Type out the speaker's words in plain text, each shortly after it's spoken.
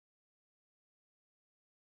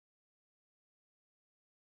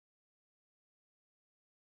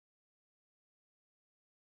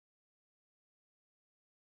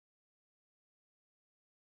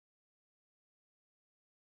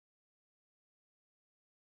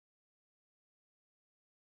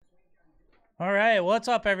All right, what's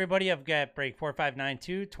up, everybody? I've got break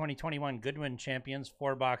 4592 2021 Goodwin Champions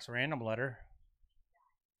 4-box random letter.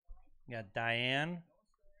 We got Diane.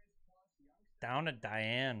 Down to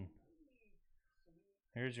Diane.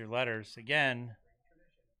 Here's your letters. Again,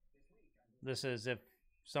 this is if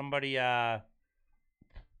somebody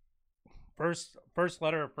first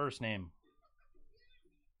letter of first name.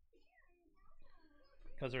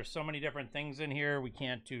 Because there's so many different things in here, we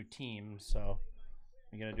can't do teams, so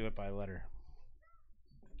we got to do it by letter.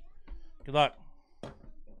 Good luck.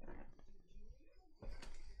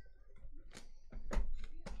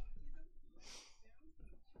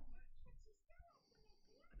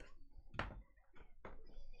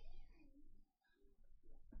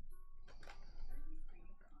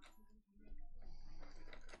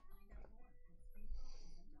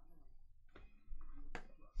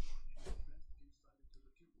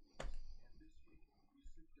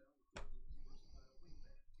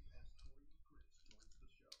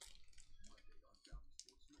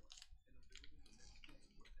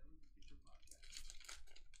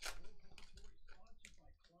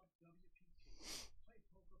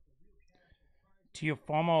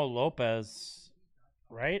 Teofimo Lopez,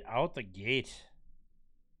 right out the gate.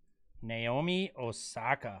 Naomi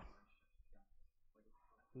Osaka.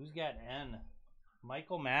 Who's got N?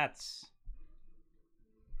 Michael Matz.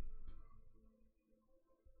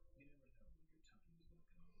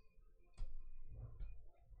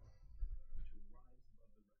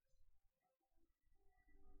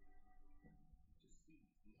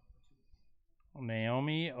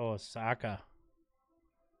 Naomi Osaka.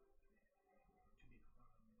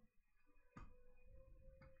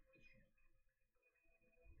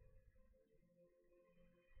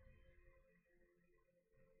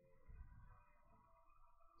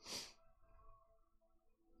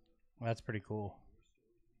 That's pretty cool.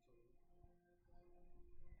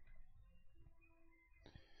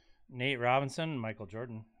 Nate Robinson, Michael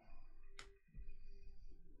Jordan.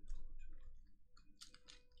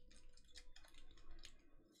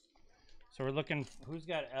 So we're looking, who's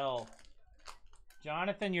got L?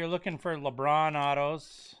 Jonathan, you're looking for LeBron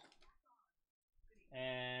autos.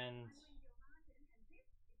 And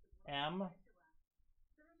M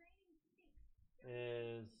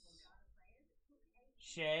is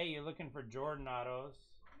Shay, you're looking for Jordan autos.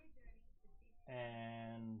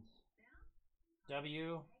 And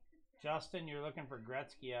W, Justin, you're looking for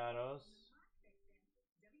Gretzky autos.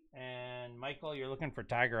 And Michael, you're looking for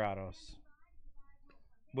Tiger autos.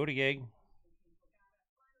 Booty gig.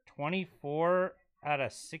 24 out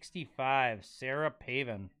of 65. Sarah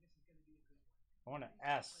Paven. I want an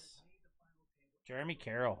S. Jeremy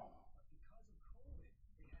Carroll.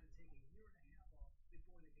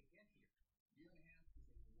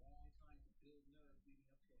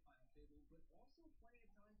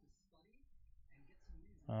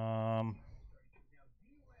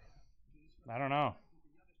 I don't know.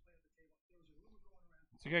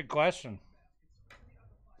 It's a good question.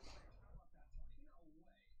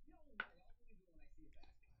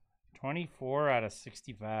 $24 out of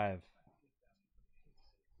 65.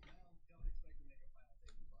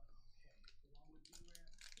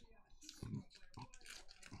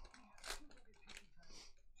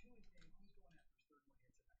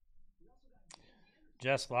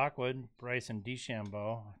 Jess Lockwood, Bryson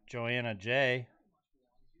DeChambeau, Joanna J,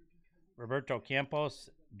 Roberto Campos,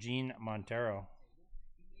 Gene Montero.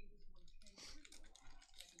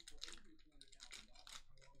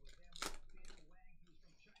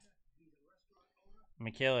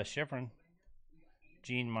 Michaela Schifrin,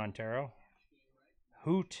 Gene Montero.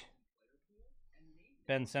 Hoot,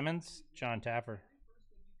 Ben Simmons, John Taffer.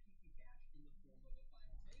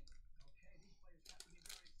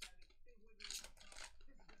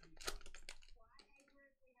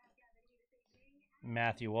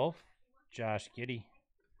 Matthew Wolf, Josh Giddey,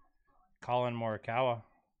 Colin Morikawa,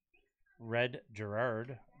 Red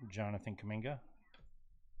Gerard, Jonathan Kuminga.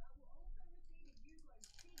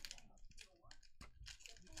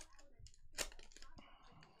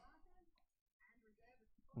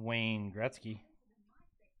 Wayne Gretzky,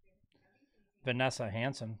 Vanessa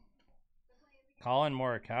Hansen, Colin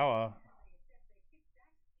Morikawa,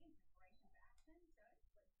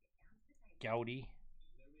 Gowdy,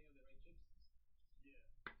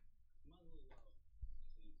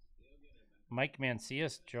 Mike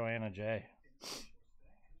Mancias, Joanna J.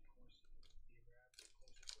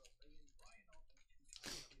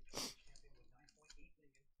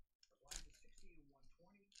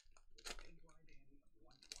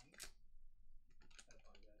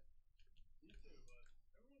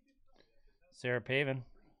 Sarah Paven,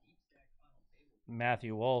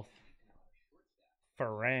 Matthew Wolf,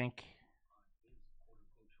 Frank,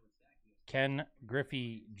 Ken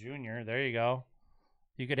Griffey Jr. There you go.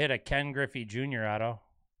 You could hit a Ken Griffey Jr. auto.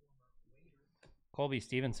 Colby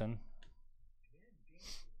Stevenson.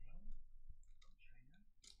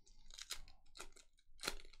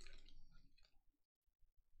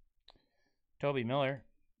 Toby Miller.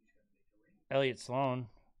 Elliott Sloan.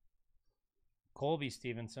 Colby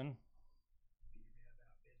Stevenson.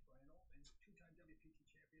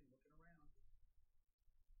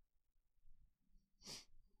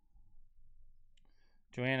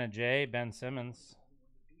 Joanna J. Ben Simmons.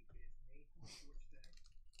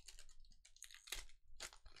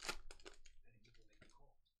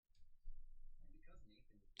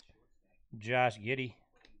 Josh Giddey.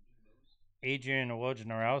 Adrian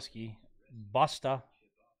Wojnarowski. Busta.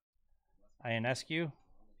 Ionescu.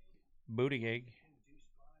 Buttigieg.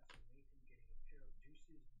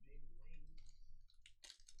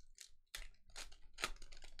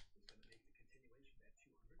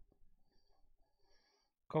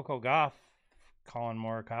 Coco Gauff. Colin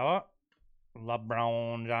Morikawa.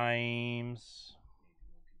 LeBron James.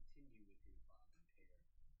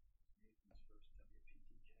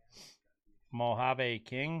 Mojave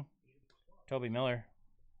King. Toby Miller.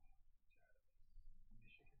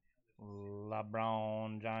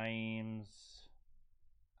 LeBron James.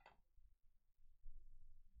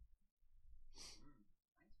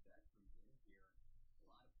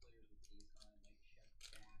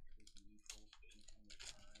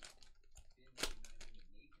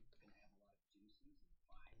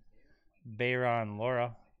 Bayron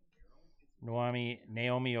Laura.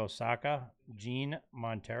 Naomi Osaka. Jean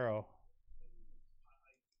Montero.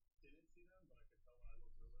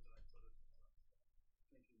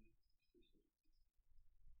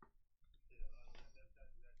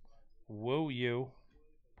 Woo you.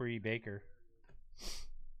 Bree Baker.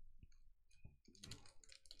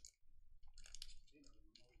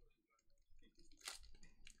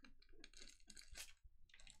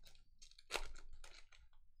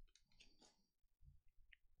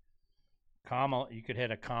 Kamala, you could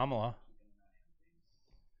hit a Kamala.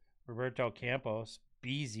 Roberto Campos.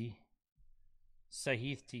 Beasy.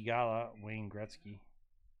 Sahith Tigala. Wayne Gretzky.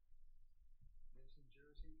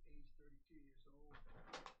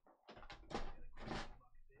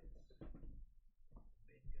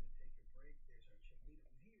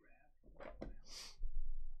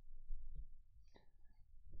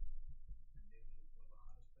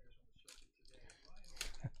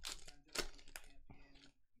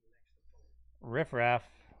 Riff Raff.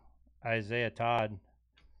 Isaiah Todd.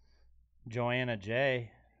 Joanna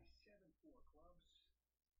J.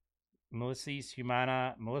 Melissa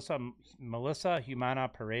Humana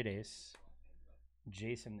Paredes.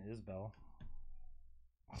 Jason Isbell.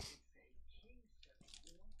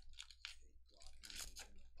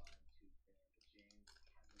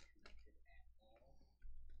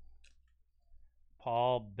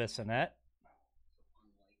 Paul Bissonnette.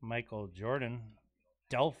 Michael Jordan.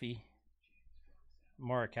 Delphi.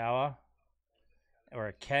 Morikawa. Or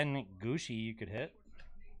a Ken Gushi you could hit.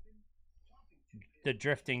 The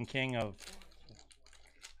drifting king of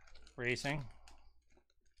racing.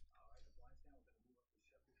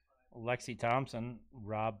 Lexi Thompson.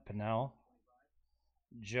 Rob Pennell.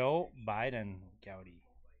 Joe Biden. Gowdy.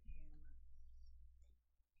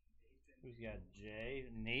 Who's got Jay?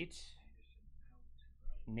 Nate.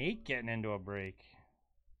 Nate getting into a break.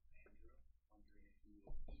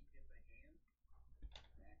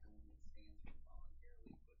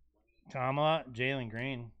 Kamala. Jalen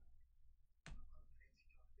Green.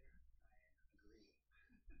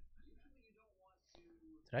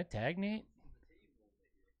 Did I tag Nate?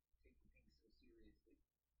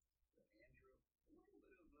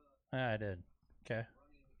 I did. Okay.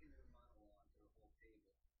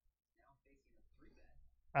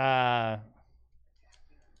 I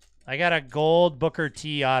got a gold Booker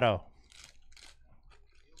T auto.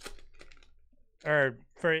 Or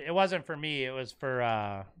for it wasn't for me, it was for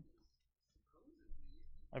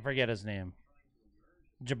I forget his name.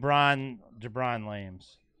 Jabron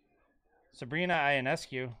Lames. Sabrina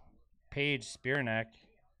Ionescu. Paige Spearneck.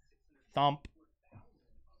 Thump.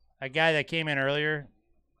 A guy that came in earlier,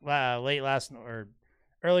 late last or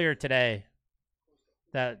earlier today.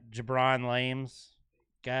 That Jabron Lames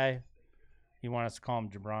guy. You want us to call him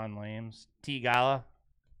Jabron Lames. T Gala.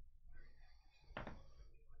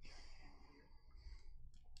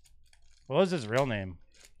 What was his real name?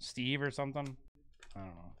 Steve or something? I don't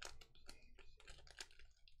know.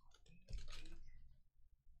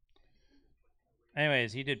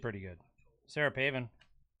 Anyways, he did pretty good. Sarah Pavan.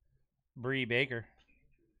 Bree Baker.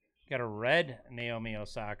 Got a red Naomi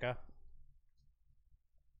Osaka.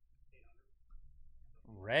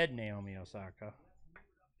 Red Naomi Osaka.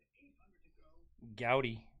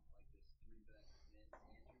 Gouty.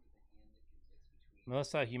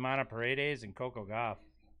 Melissa Humana Paredes and Coco Gauff.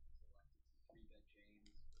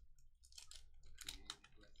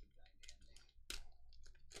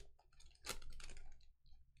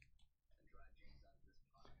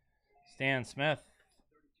 Stan Smith.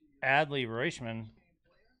 Adley Reuschman.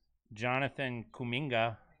 Jonathan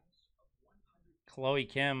Kuminga. Chloe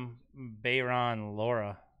Kim. Bayron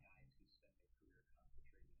Laura.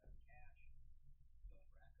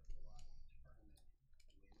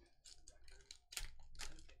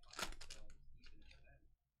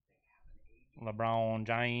 LeBron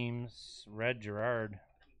James. Red Gerard.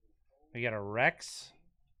 We got a Rex.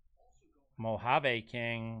 Mojave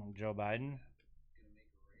King. Joe Biden.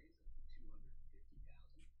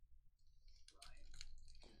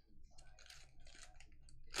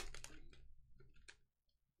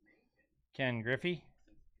 Ken Griffey.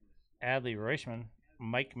 Adley Reuschman.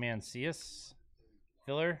 Mike Mancias.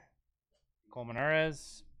 Filler.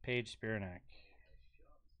 Colmenares. Paige Spiranak.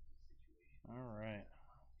 All right.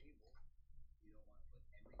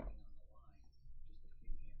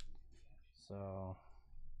 So,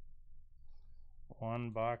 one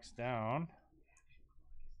box down.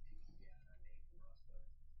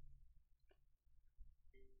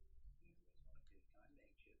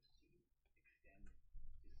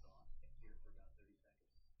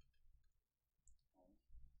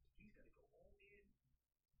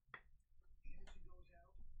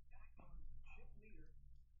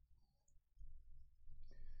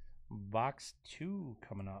 Box 2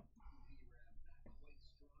 coming up.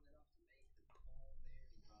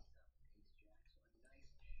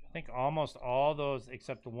 I think almost all those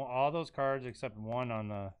except one, all those cards except one on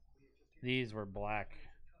the these were black.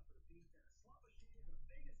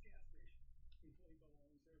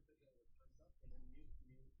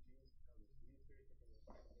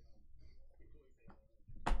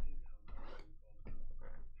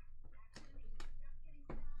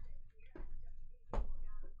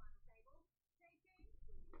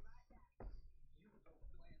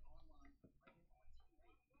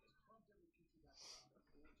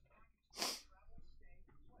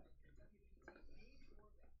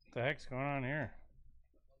 What the heck's going on here?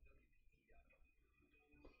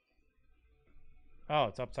 Oh,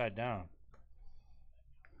 it's upside down.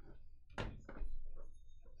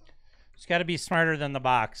 Just got to be smarter than the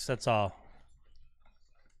box, that's all.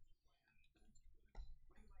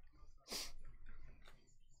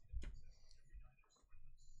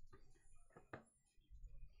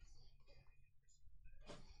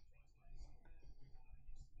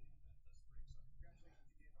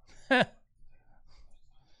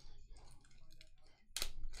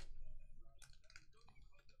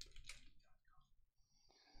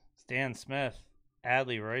 Stan Smith,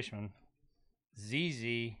 Adley Reuschman,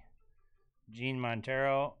 ZZ, Gene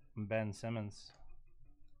Montero, and Ben Simmons.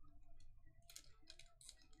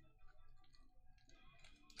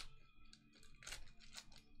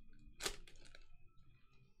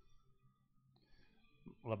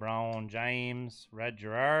 LeBron James, Red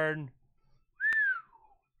Gerard.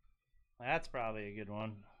 That's probably a good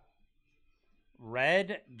one.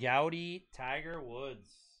 Red Gouty Tiger Woods.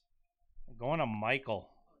 Going to Michael.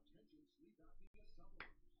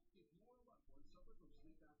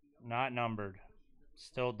 Not numbered.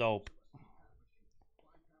 Still dope.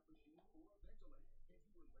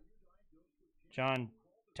 John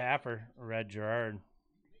Taffer, Red Gerard.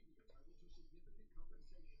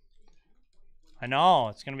 I know,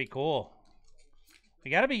 it's going to be cool.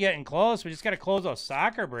 We got to be getting close. We just got to close those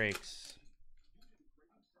soccer breaks.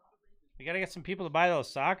 We got to get some people to buy those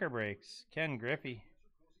soccer breaks. Ken Griffey,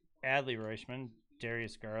 Adley Reuschman,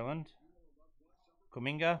 Darius Garland,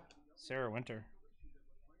 Kuminga, Sarah Winter.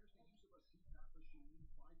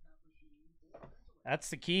 That's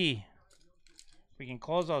the key. If we can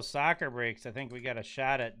close those soccer breaks, I think we got a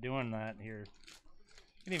shot at doing that here.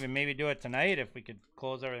 We can even maybe do it tonight if we could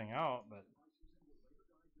close everything out, but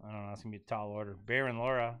I don't know. It's going to be a tall order. Bayron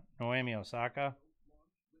Laura, Naomi Osaka,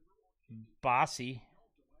 Bossy,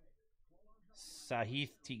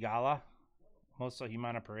 Sahith Tigala, Mosa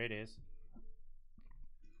Humana Paredes.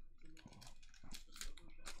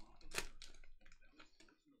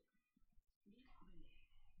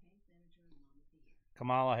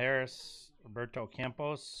 Kamala Harris, Roberto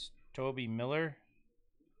Campos, Toby Miller,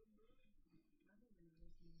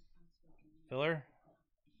 Filler,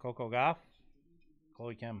 Coco Gauff,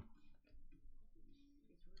 Chloe Kim.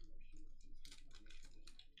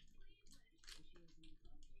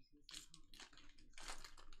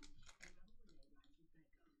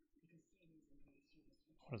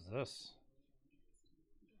 What is this?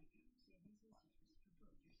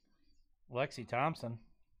 Lexi Thompson.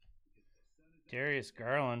 Darius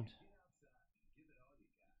Garland.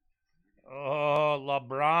 Oh,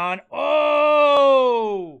 LeBron.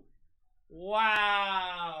 Oh!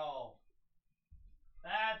 Wow!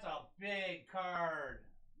 That's a big card.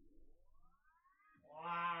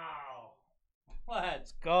 Wow.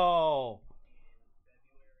 Let's go.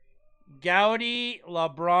 Gaudy,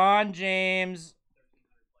 LeBron James,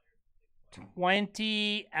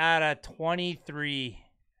 20 out of 23.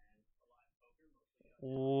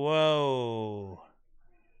 Whoa.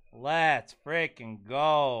 Let's freaking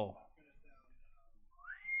go.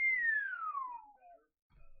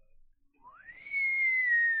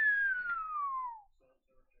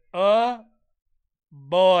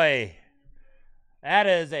 Boy. That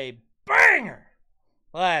is a banger.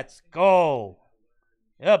 Let's go.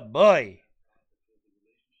 Oh, boy.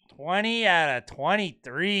 20 out of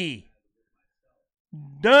 23.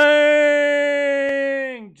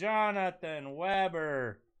 Dang! Jonathan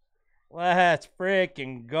Weber. Let's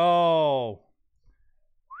freaking go.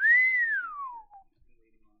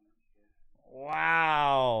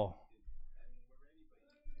 Wow.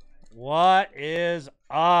 What is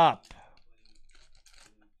up?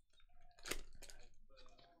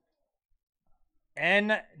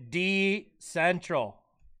 ND Central.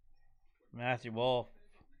 Matthew Wolf.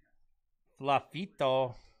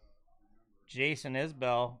 Flafito. Jason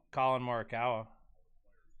Isbell. Colin Morikawa.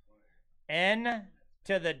 N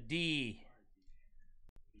to the D.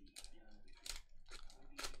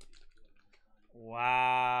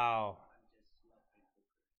 Wow.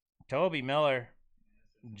 Toby Miller.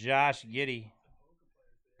 Josh Giddey.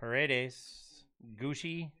 Paredes.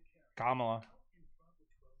 Gucci. Kamala.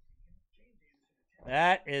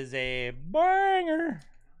 That is a banger.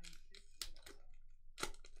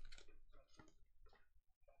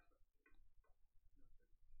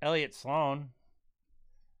 Elliott Sloan.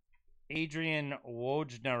 Adrian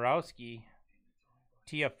Wojnarowski.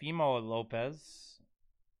 Teofimo Lopez.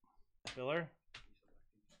 Filler.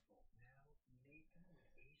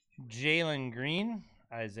 Jalen Green.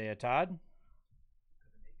 Isaiah Todd.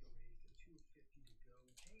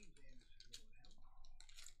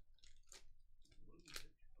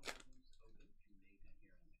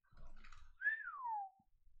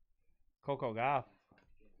 Coco Gauff.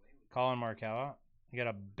 Colin Morikawa. You got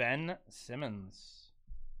a Ben Simmons.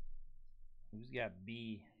 Who's got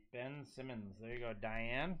B? Ben Simmons. There you go,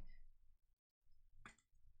 Diane.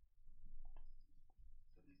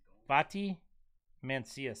 Fatih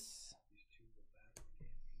Mancias.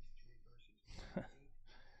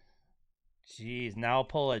 Jeez, now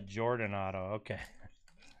pull a Jordan auto. Okay.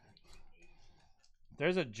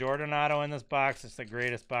 There's a Jordan auto in this box. It's the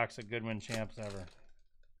greatest box of Goodwin champs ever.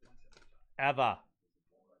 Ever.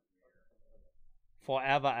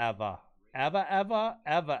 Forever, ever. Ever, ever,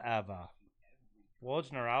 ever, ever.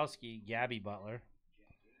 Wojnarowski, Gabby Butler.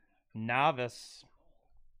 Novice.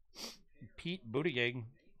 Pete Buttigieg,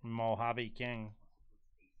 Mojave King.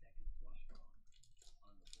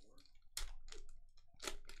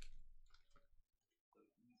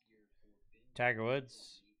 Tiger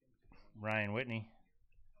Woods. Ryan Whitney.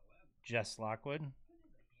 Jess Lockwood.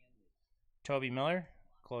 Toby Miller.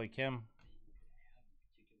 Chloe Kim.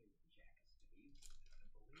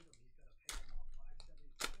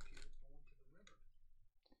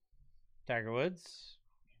 Tiger Woods.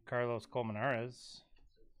 Carlos Colmenares.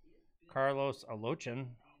 Carlos Alochin.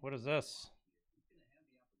 What is this?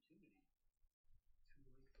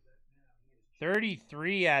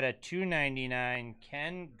 33 out of 299.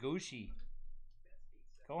 Ken Gucci.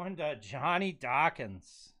 Going to Johnny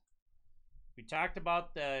Dawkins. We talked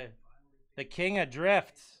about the King of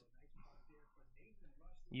Drift.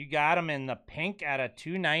 You got him in the pink out of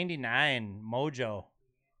 299. Mojo.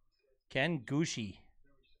 Ken Gucci.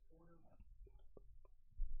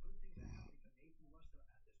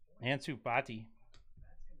 Ansu Fati.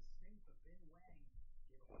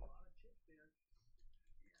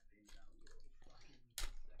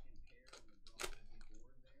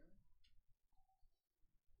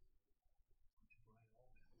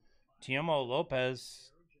 Teofimo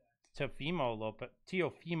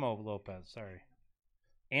Lopez, sorry.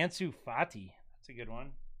 Ansu Fati. That's a good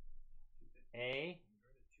one. A.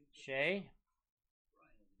 Shea.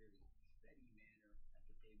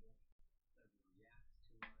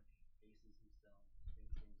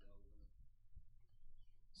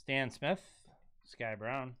 Stan Smith. Sky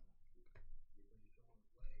Brown.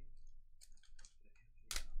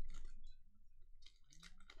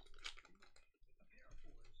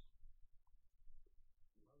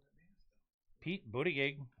 Pete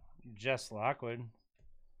Buttigieg. Jess Lockwood.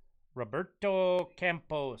 Roberto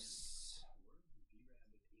Campos.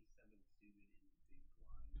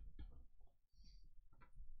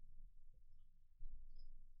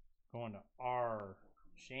 Going to R.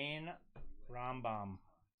 Shane Rambam.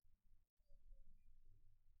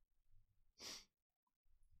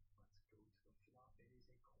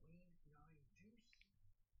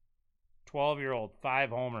 12-year-old, 5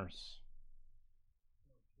 homers.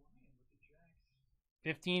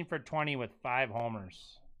 15 for 20 with 5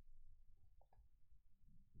 homers.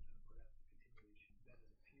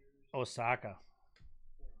 Osaka.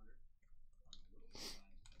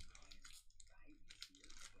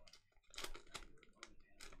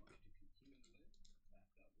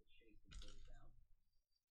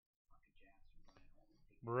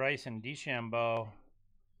 Bryson DeChambeau.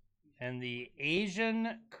 And the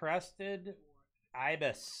Asian Crested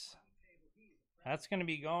Ibis. That's going to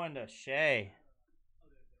be going to Shea.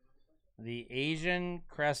 The Asian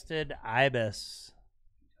Crested Ibis.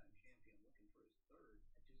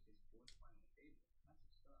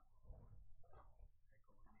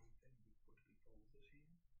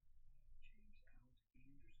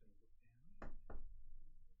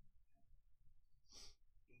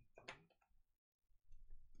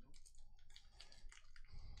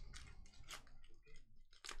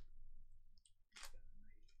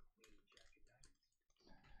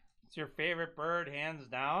 It's your favorite bird, hands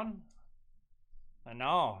down? I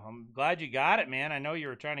know. I'm glad you got it, man. I know you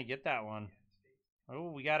were trying to get that one.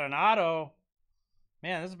 Oh, we got an auto.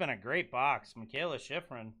 Man, this has been a great box. Michaela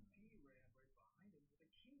Schifrin.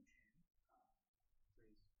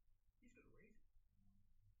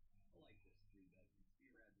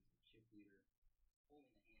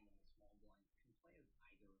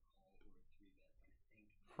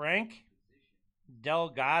 Frank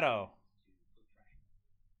Delgado.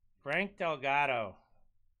 Frank Delgado.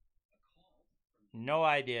 No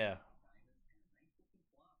idea.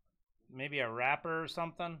 Maybe a rapper or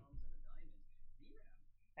something.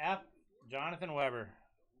 F. Jonathan Weber.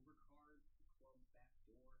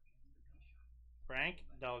 Frank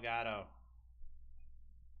Delgado.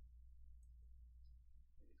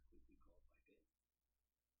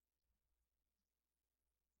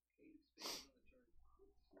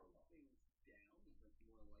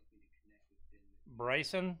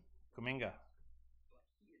 Bryson Kuminga.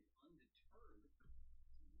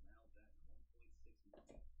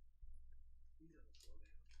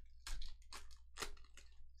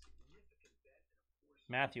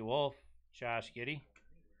 Matthew Wolf. Josh Giddey.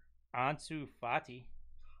 Ansu Fati.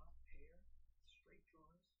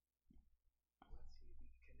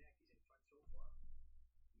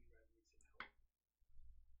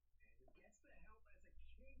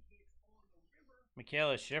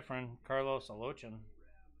 Michaela Schifrin. Carlos Alochin.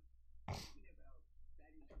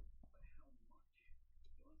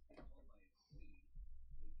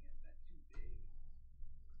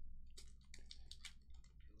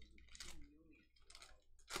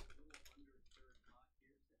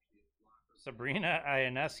 Sabrina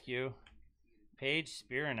Ionescu. Paige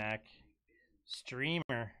Spiranak.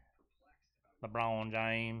 Streamer. LeBron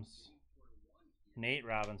James. Nate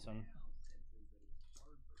Robinson.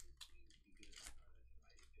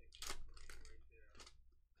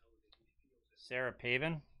 Sarah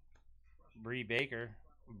Paven. Bree Baker.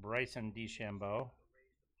 Bryson DeChambeau.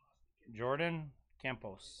 Jordan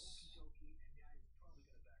Campos.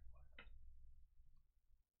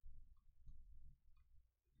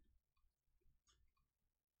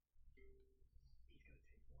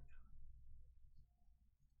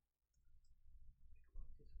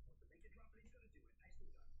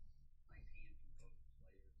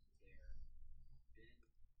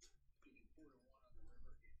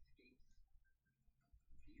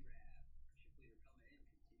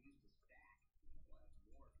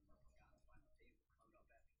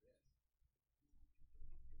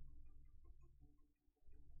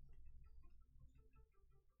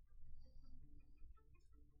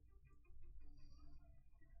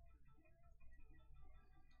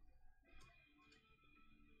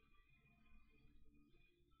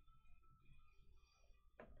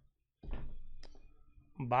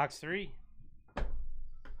 Box 3.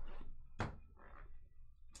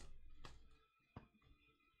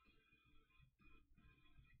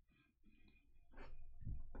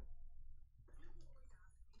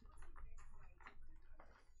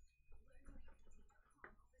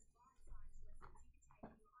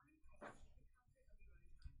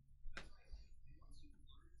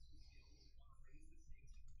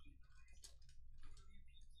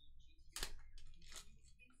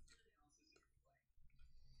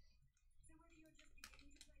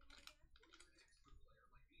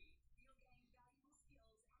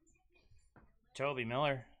 Toby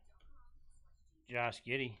Miller. Josh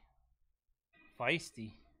Giddey.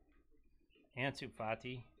 Feisty. Ansu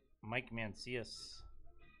Fati. Mike Mancias.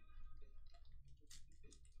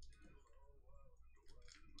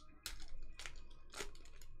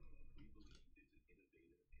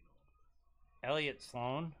 Elliott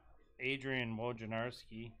Sloan, Adrian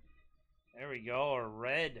Wojnarowski. There we go. A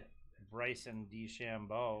red Bryson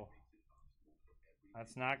DeChambeau.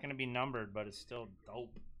 That's not going to be numbered, but it's still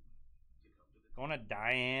dope. Going to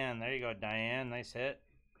Diane. There you go, Diane. Nice hit.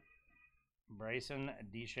 Bryson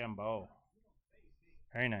DeChambeau.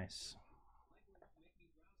 Very nice.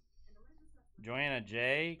 Joanna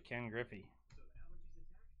J. Ken Griffey.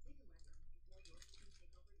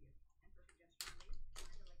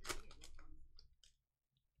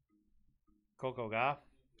 Coco Goff.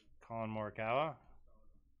 Colin Morikawa.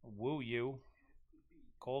 Woo You.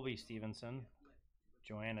 Colby Stevenson.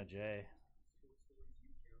 Joanna J.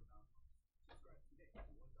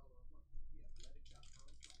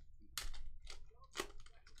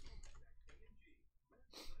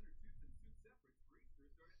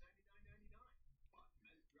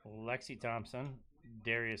 Lexi Thompson,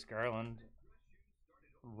 Darius Garland,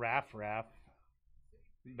 Raff,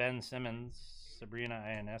 Ben Simmons, Sabrina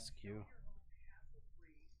Ionescu.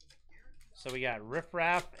 So we got Riff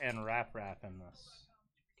Raff and Raff in this.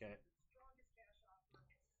 Okay.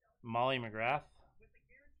 Molly McGrath,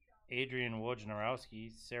 Adrian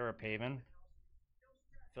Wojnarowski, Sarah Paven,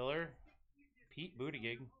 Filler, Pete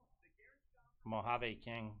Buttigieg, Mojave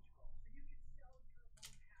King.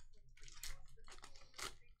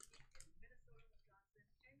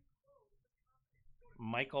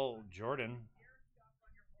 Michael Jordan,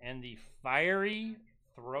 and the fiery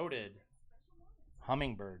throated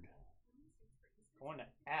hummingbird. Going to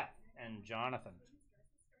F and Jonathan.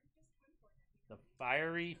 The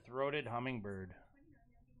fiery throated hummingbird.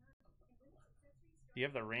 Do you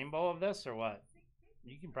have the rainbow of this or what?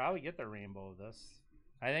 You can probably get the rainbow of this.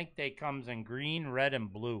 I think they comes in green, red,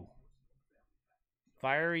 and blue.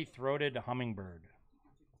 Fiery throated hummingbird.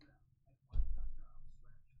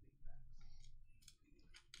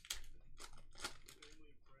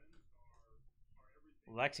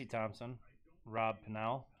 Lexi Thompson, Rob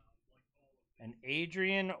Pennell, and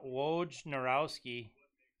Adrian Wojnarowski,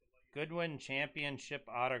 Goodwin Championship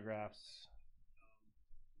autographs.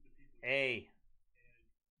 A.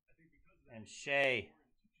 And Shay.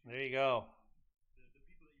 There you go.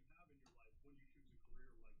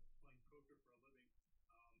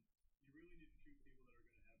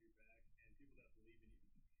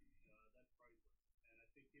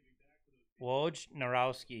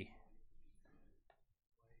 Wojnarowski.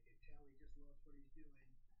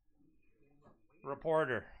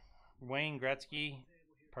 Reporter, Wayne Gretzky,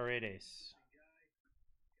 Paredes.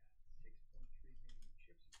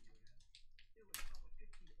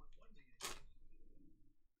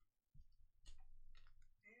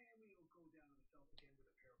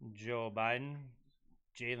 Joe Biden,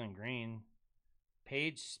 Jalen Green,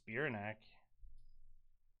 Paige Spiranak.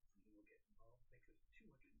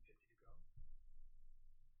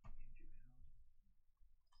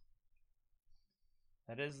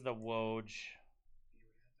 That is the Woj.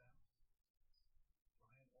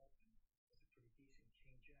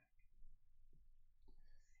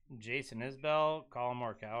 Jason Isbell, Colin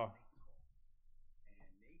Morikawa.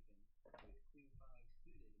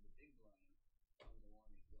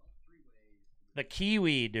 The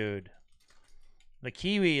Kiwi, dude. The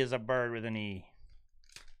Kiwi is a bird with an E.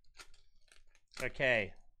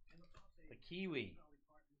 Okay. The Kiwi.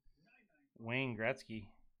 Wayne Gretzky.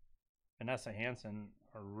 Vanessa Hansen,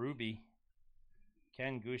 or Ruby.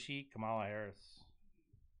 Ken Gushi, Kamala Harris.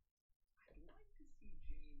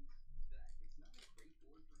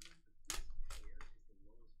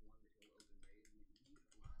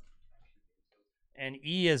 And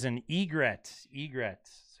E is an egret. Egret.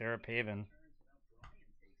 Sarah Paven.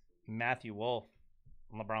 Matthew Wolf.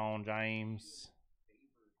 LeBron James.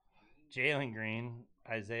 Jalen Green.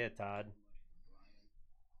 Isaiah Todd.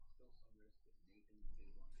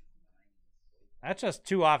 That's just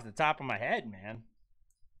two off the top of my head, man.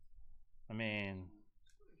 I mean,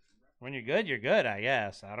 when you're good, I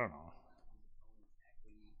guess. I don't know.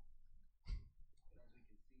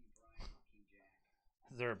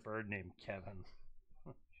 Is there a bird named Kevin?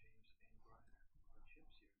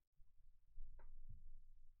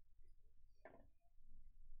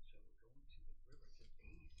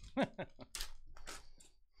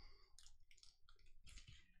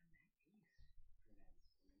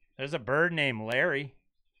 There's a bird named Larry.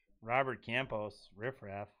 Robert Campos, Riff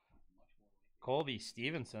Raff. Colby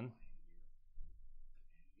Stevenson.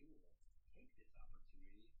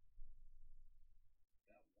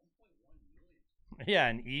 Yeah,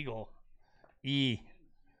 an eagle. E.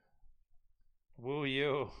 Woo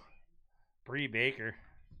you. Bree Baker.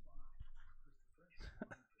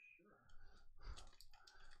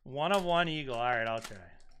 1 of 1 eagle. All right, I'll try.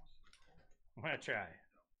 I'm going to try.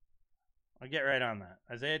 I'll get right on that.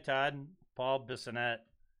 Isaiah Todd, Paul Bissonnette.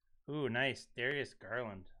 Ooh, nice. Darius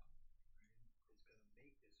Garland.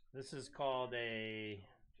 This is called a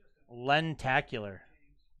Lentacular.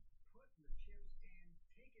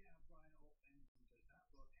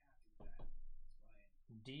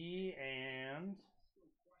 D and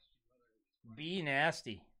B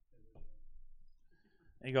Nasty.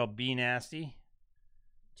 There you go, B Nasty.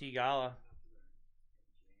 Tigala.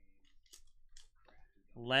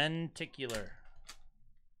 Lenticular.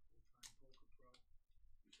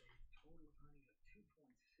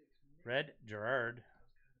 Red Gerard.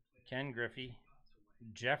 Ken Griffey.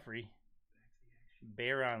 Jeffrey.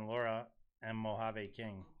 Bayron Laura. And Mojave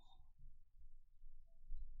King.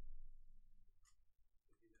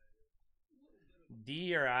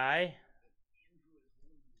 D or I?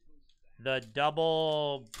 The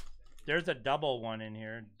double. There's a double one in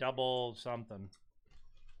here. Double something.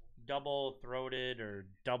 Double throated or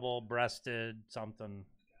double breasted something.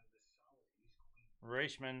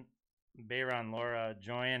 Reichman. Bayron Laura.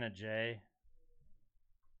 Joanna J.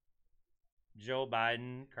 Joe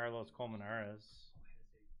Biden. Carlos Colmenares.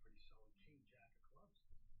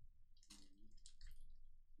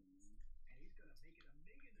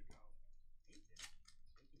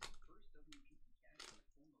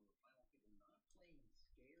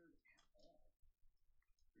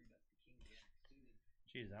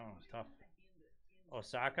 Jeez, that one was tough.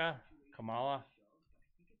 Osaka, Kamala,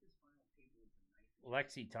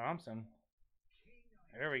 Lexi Thompson.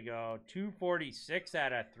 There we go. 246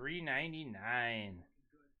 out of 399.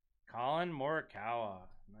 Colin Morikawa.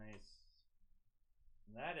 Nice.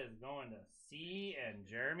 That is going to C and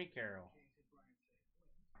Jeremy Carroll.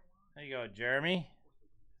 There you go, Jeremy.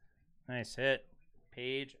 Nice hit.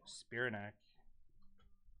 Paige Spiranak.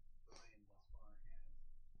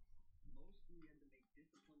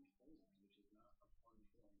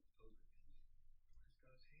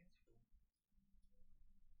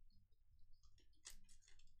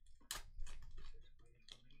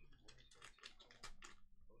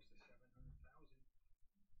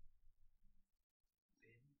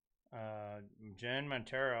 Jen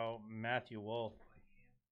Montero, Matthew Wolf,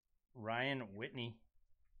 Ryan Whitney.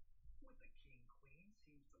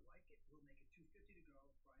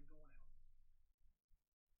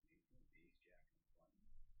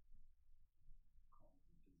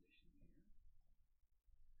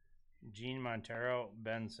 Gene Montero,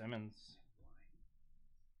 Ben Simmons.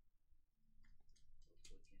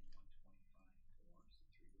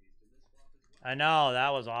 I know, that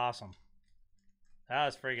was awesome. That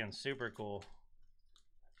was friggin' super cool.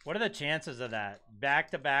 What are the chances of that?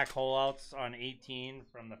 Back-to-back holeouts on 18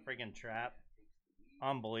 from the friggin' trap.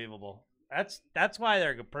 Unbelievable. That's why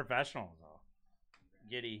they're professionals, though.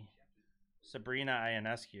 Giddy. Sabrina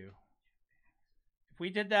Ionescu.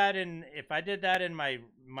 If I did that in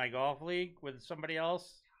my golf league with somebody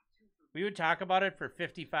else, we would talk about it for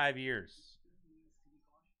 55 years.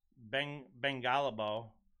 Bengalabo.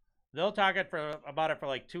 They'll talk about it for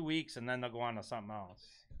like 2 weeks, and then they'll go on to something else.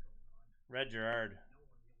 Red Gerard.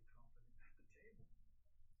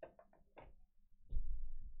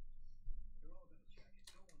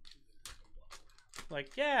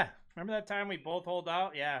 Like, yeah, remember that time we both holed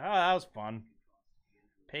out? Yeah, oh, that was fun.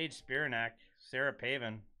 Paige Spiranak, Sarah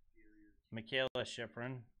Paven, Michaela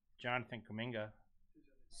Schifrin, Jonathan Kuminga,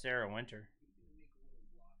 Sarah Winter.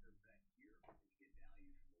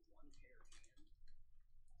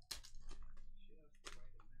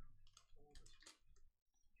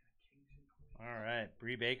 All right,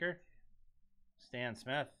 Bree Baker, Stan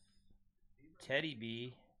Smith, Teddy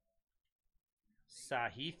B,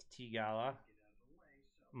 Sahith Tigala,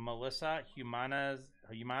 Melissa Humana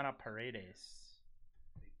Paredes.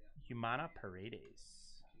 Humana Paredes.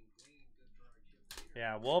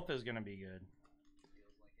 Yeah, Wolf is going to be good.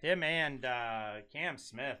 Him and Cam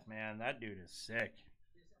Smith, man, that dude is sick.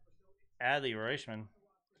 Adley Reuschman.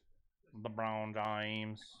 LeBron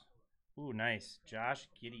James. Ooh, nice. Josh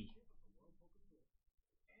Giddey.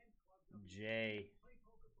 Jay.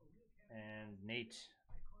 And Nate.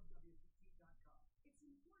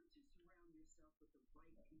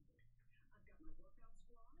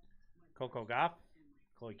 Coco Goff.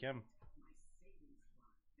 Chloe Kim.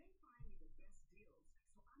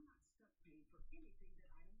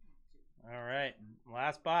 All right.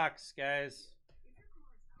 Last box, guys.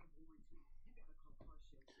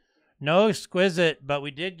 No exquisite, but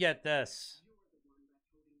we did get this.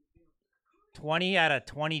 20 out of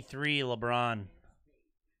 23 LeBron.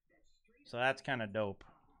 So that's kind of dope.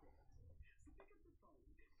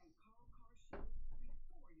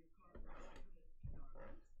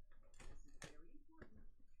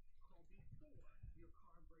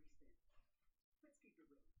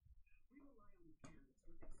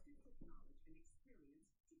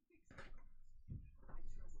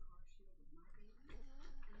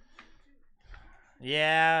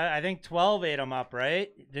 Yeah, I think 12 ate him up,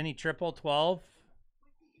 right? Didn't he triple 12?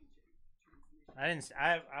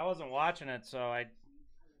 I wasn't watching it, so I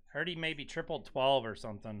heard he maybe tripled 12 or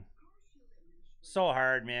something. So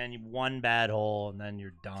hard, man. You one bad hole and then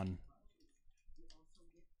you're done.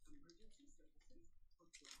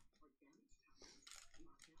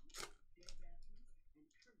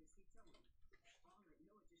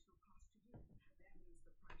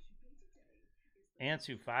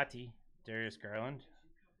 Ansu Fati, Darius Garland,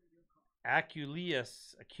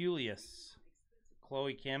 Aculeus,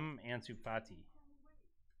 Chloe Kim, Ansu Fati,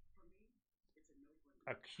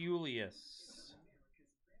 Aculeus.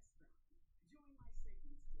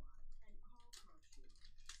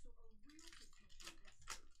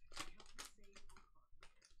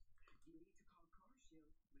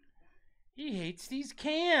 He hates these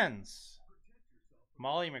cans.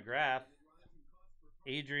 Molly McGrath,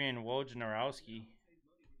 Adrian Wojnarowski,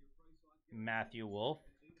 Matthew Wolf,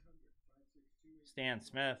 Stan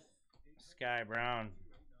Smith, Sky Brown.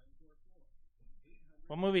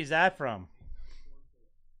 What movie is that from?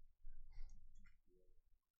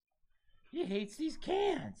 He hates these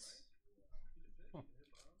cans.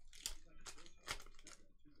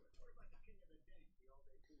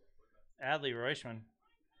 Adley Reuschman,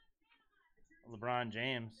 LeBron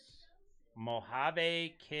James,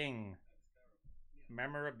 Mojave King,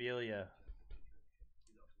 Memorabilia.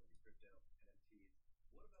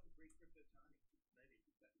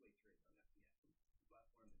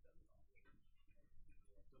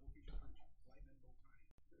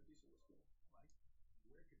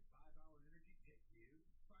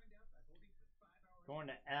 Going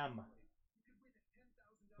to M.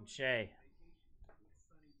 And Shea.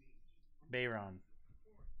 Bayron.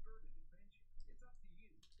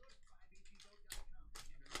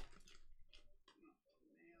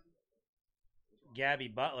 Gabby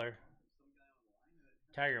Butler.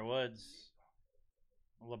 Tiger Woods.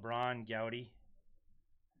 LeBron Gowdy.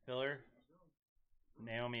 Filler.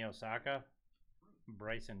 Naomi Osaka.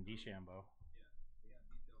 Bryson DeChambeau.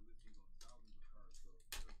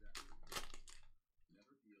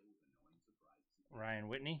 Ryan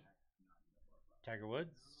Whitney. Tiger Woods.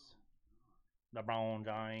 LeBron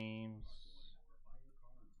James.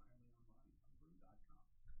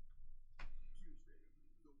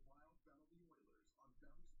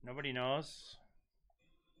 Nobody knows.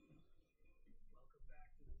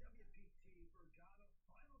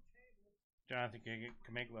 Jonathan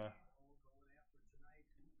Kamigla.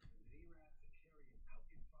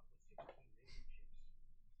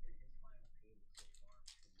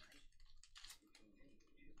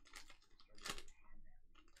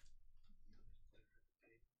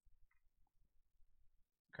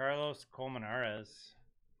 Carlos Colmenares.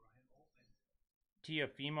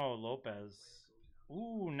 Teofimo Lopez.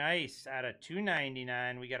 Ooh, nice. Out of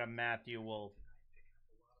 $2.99, we got a Matthew Wolf.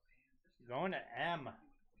 Going to M.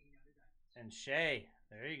 And Shea.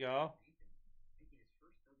 There you go.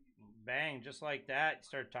 Bang, just like that.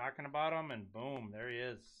 Start talking about him, and boom, there he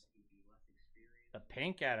is. The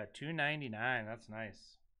pink out of $2.99. That's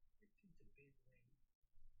nice.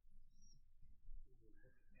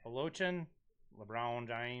 Halochin, LeBron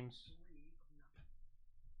James.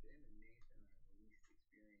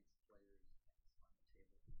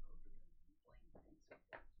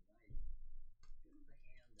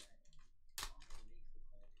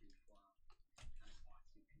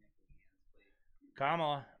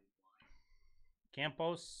 Kamala.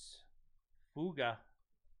 Campos. Fuga.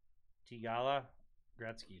 Tigala.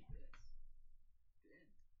 Gretzky.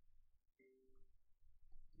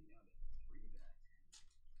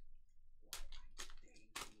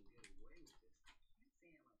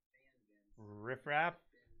 Riffraff.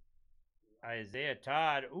 Isaiah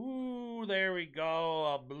Todd. Ooh, there we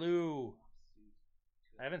go. A blue.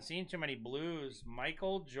 I haven't seen too many blues.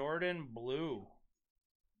 Michael Jordan blue.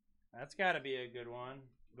 That's got to be a good one.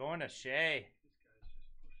 Going to Shea.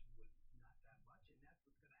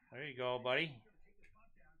 There you go, buddy.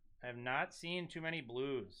 I have not seen too many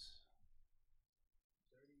blues.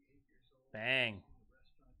 Bang.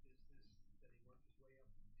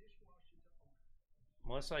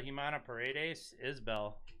 Melissa Humana Paredes,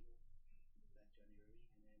 Isbell.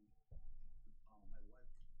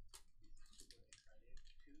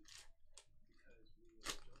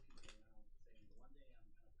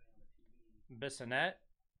 Bissonette,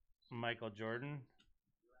 Michael Jordan,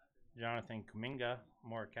 Jonathan Kuminga,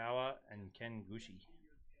 Morikawa, and Ken Gushi.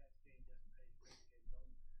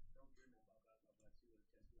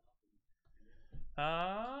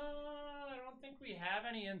 I don't think we have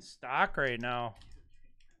any in stock right now.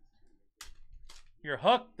 You're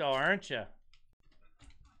hooked though, aren't you?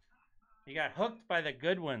 You got hooked by the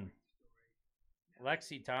Goodwin.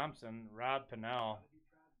 Lexi Thompson, Rob Pennell,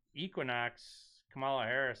 Equinox, Kamala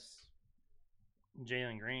Harris,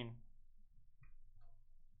 Jalen Green.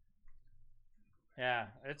 Yeah,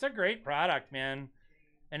 it's a great product, man.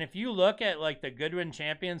 And if you look at like the Goodwin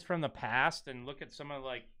champions from the past and look at some of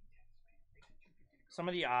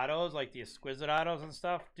the autos, like the exquisite autos and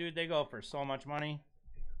stuff, dude, they go for so much money.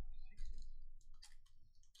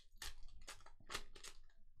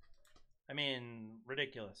 I mean,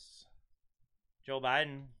 ridiculous. Joe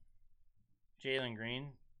Biden, Jalen Green,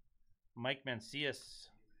 Mike Mancias.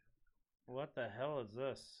 What the hell is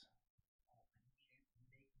this?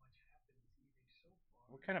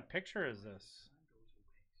 What kind of picture is this?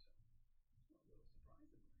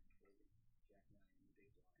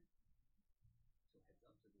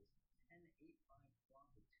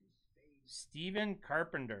 Steven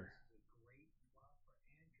Carpenter.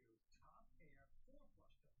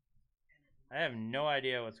 I have no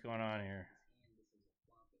idea what's going on here.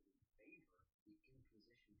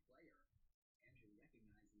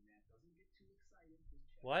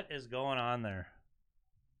 What is going on there?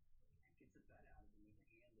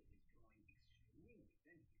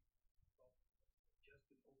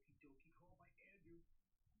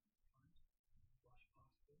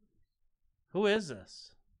 Who is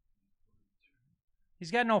this?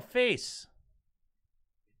 He's got no face.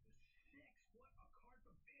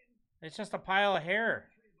 It's just a pile of hair.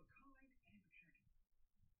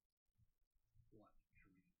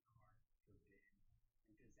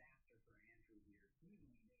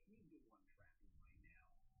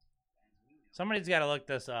 Somebody's got to look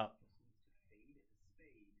this up.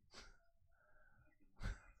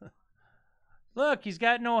 Look, he's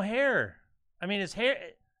got no hair. I mean, his hair...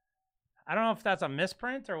 I don't know if that's a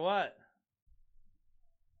misprint or what.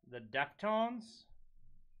 The Deftones?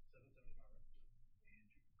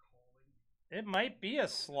 It might be a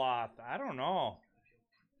sloth. I don't know.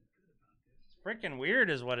 It's freaking weird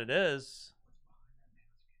is what it is.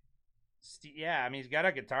 Yeah, I mean, he's got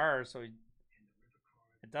a guitar, so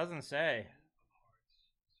it doesn't say.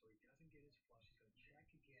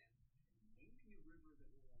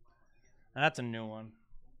 That's a new one.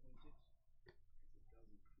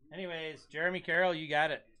 Anyways, Jeremy Carroll, you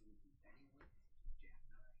got it.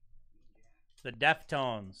 The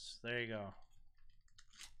Deftones. There you go.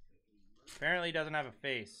 Apparently he doesn't have a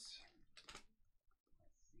face.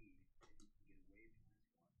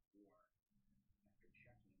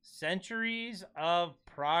 Centuries of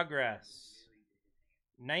Progress.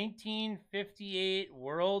 1958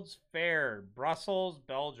 World's Fair, Brussels,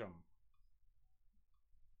 Belgium.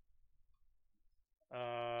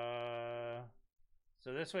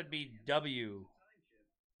 So this would be W.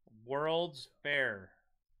 World's Fair.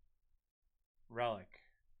 Relic.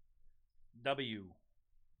 W.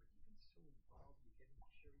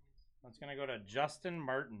 That's going to go to Justin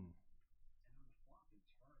Martin.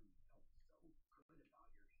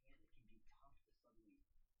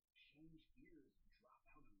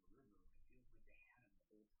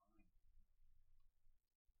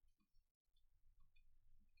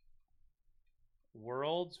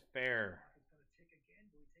 World's Fair.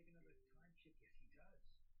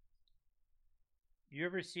 You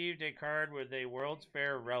have received a card with a World's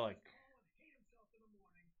Fair relic.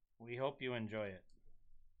 We hope you enjoy it.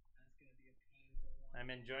 I'm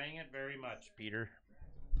enjoying it very much, Peter.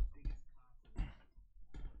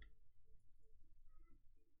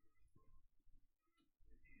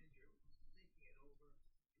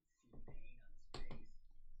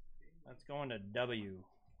 That's going to W.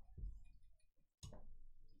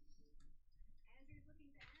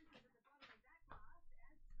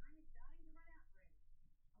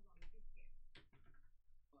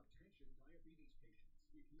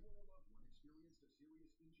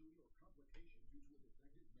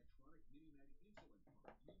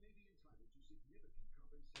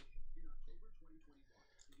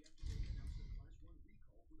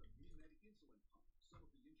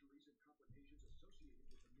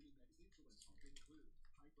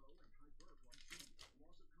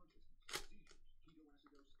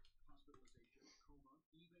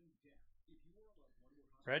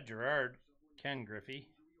 Fred Gerard, Ken Griffey,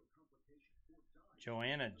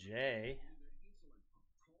 Joanna J.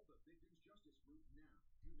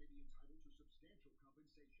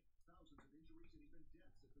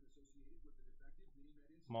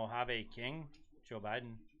 Mojave King, Joe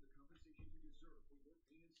Biden.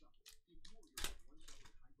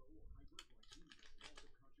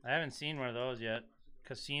 I haven't seen one of those yet.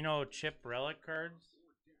 Casino chip relic cards.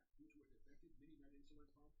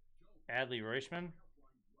 Adley Reuschman.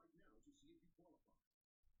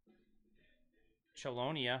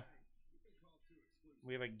 Chelonia.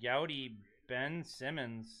 We have a Gouty Ben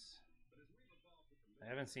Simmons. I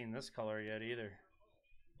haven't seen this color yet either.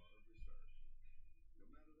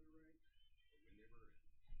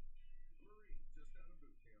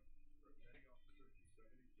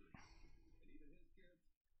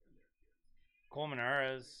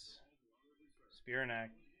 Colmenares. Spearneck.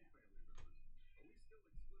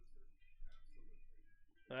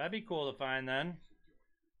 So that'd be cool to find then.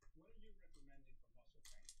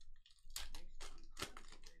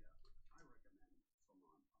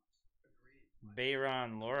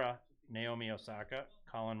 Bayron Laura. Naomi Osaka.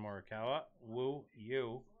 Colin Morikawa. Woo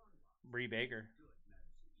Yu. Bree Baker.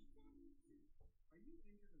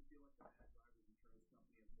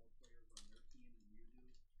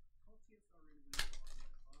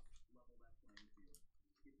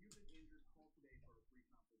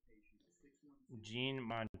 Gene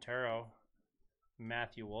Montero.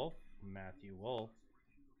 Matthew Wolf.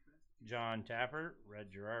 John Tapper.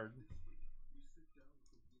 Red Gerard.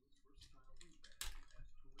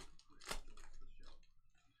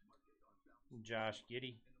 Josh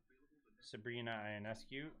Giddey. Sabrina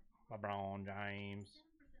Ionescu. LeBron James.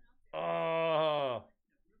 Oh,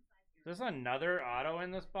 is this another auto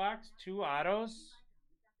in this box? 2 autos.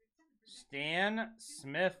 Stan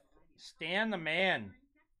Smith. Stan the man.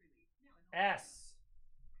 S.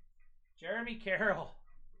 Jeremy Carroll.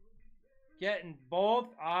 Getting both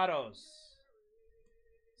autos.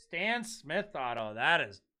 Stan Smith auto. That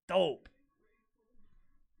is dope.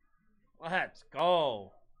 Let's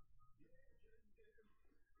go.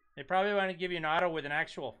 They probably want to give you an auto with an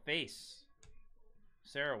actual face.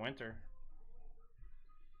 Sarah Winter.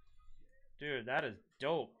 Dude, that is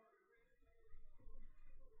dope.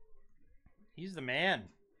 He's the man.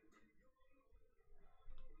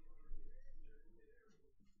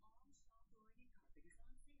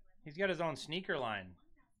 He's got his own sneaker line.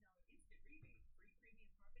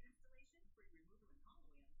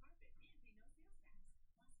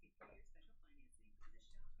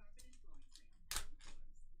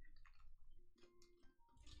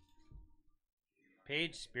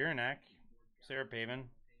 Paige Spearneck. Sarah Paven.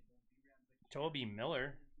 Toby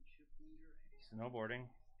Miller. Snowboarding.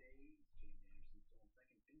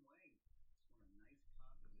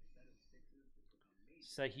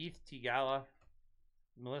 Sahith Tigala.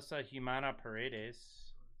 Melissa Humana Paredes.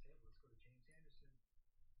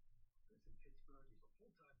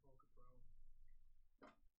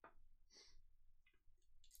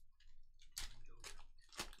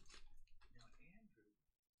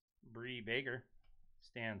 Bree Baker.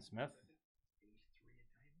 Stan Smith.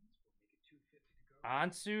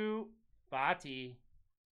 Ansu Fati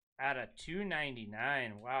at a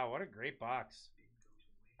 299. Wow, what a great box.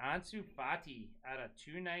 Ansu Fati at a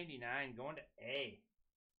 299 going to A.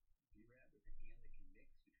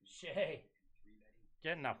 Shay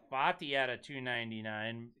getting a Fati at a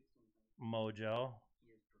 299 mojo.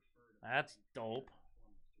 That's dope.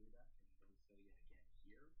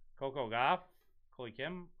 Coco Gauff. Chloe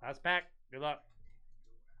Kim. Last pack. Good luck.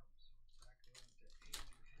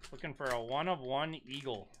 Looking for a 1/1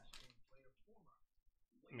 Eagle.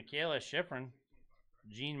 Michaela Schifrin.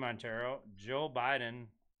 Gene Montero. Joe Biden.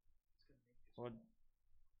 Well,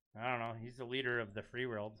 I don't know. He's the leader of the free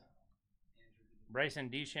world. Bryson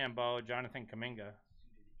DeChambeau. Jonathan Kuminga.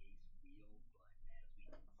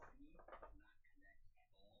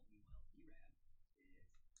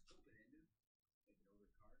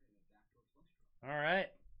 All right.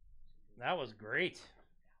 That was great.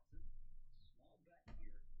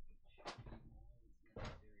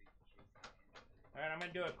 All right, I'm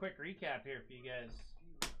going to do a quick recap here for you guys.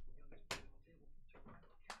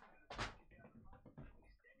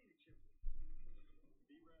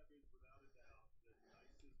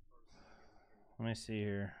 Let me see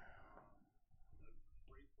here.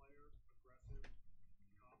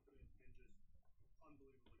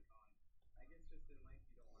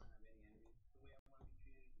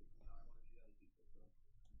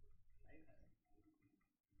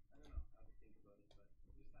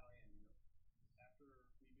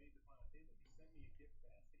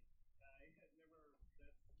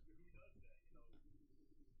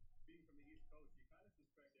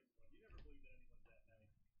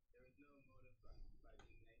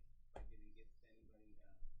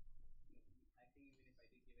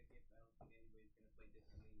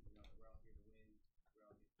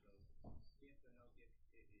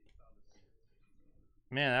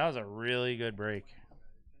 Man, that was a really good break.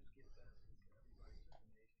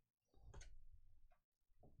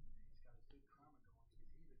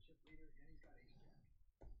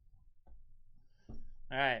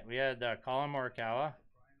 All right, we had Colin Morikawa,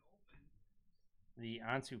 the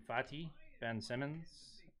Ansu Fati, Ben Simmons,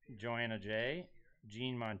 Joanna J,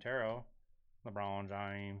 Gene Montero, LeBron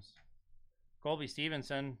James, Colby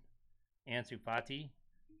Stevenson, Ansu Fati,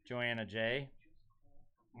 Joanna J,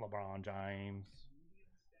 LeBron James,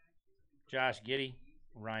 Josh Giddey,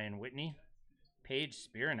 Ryan Whitney, Paige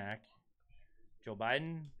Spiranak, Joe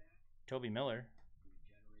Biden, Toby Miller,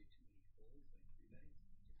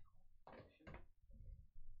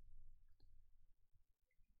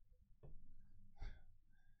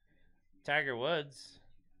 Tiger Woods,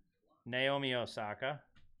 Naomi Osaka,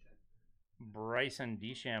 Bryson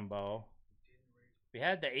DeChambeau. We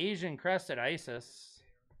had the Asian crested Isis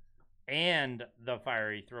and the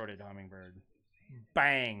fiery throated hummingbird.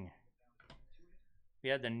 Bang! We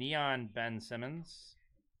had the neon Ben Simmons,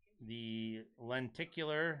 the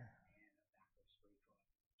lenticular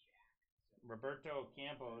Roberto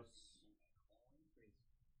Campos,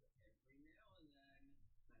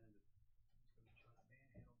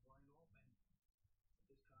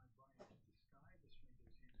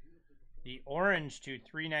 the orange to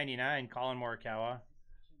 399 Colin Morikawa,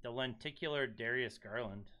 the lenticular Darius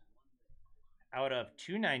Garland. Out of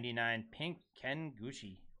 299 pink Ken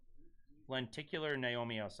Gucci, lenticular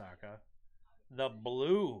Naomi Osaka, the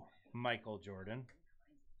blue Michael Jordan,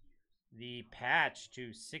 the patch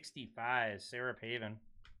to 65 Sarah Pavan,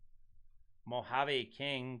 Mojave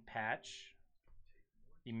King patch,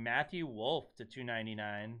 the Matthew Wolf to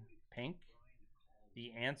 299 pink,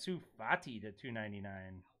 the Ansu Fati to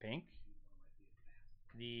 299 pink,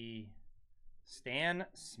 the Stan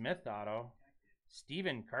Smith auto,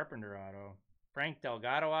 Steven Carpenter auto, Frank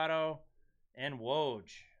Delgado auto, and Woj.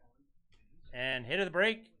 And hit of the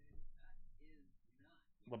break,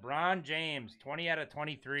 LeBron James, 20 out of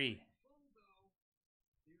 23.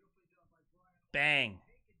 Bang.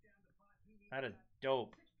 That is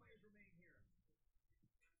dope.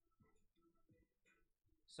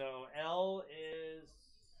 So L is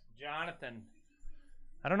Jonathan.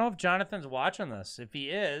 I don't know if Jonathan's watching this. If he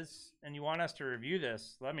is, and you want us to review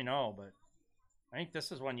this, let me know. But I think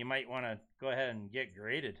this is one you might want to go ahead and get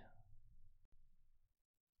graded.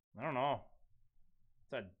 I don't know.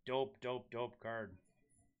 It's a dope, dope, dope card.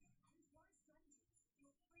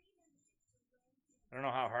 I don't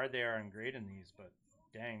know how hard they are on grading these, but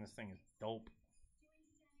dang, this thing is dope.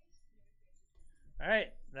 All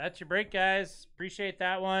right, that's your break, guys. Appreciate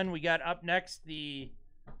that one. We got up next the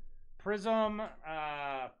Prism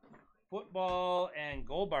football and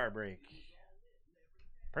gold bar break.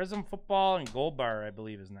 Prism football and gold bar, I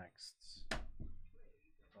believe, is next.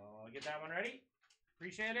 So I'll get that one ready.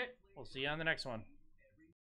 Appreciate it. We'll see you on the next one.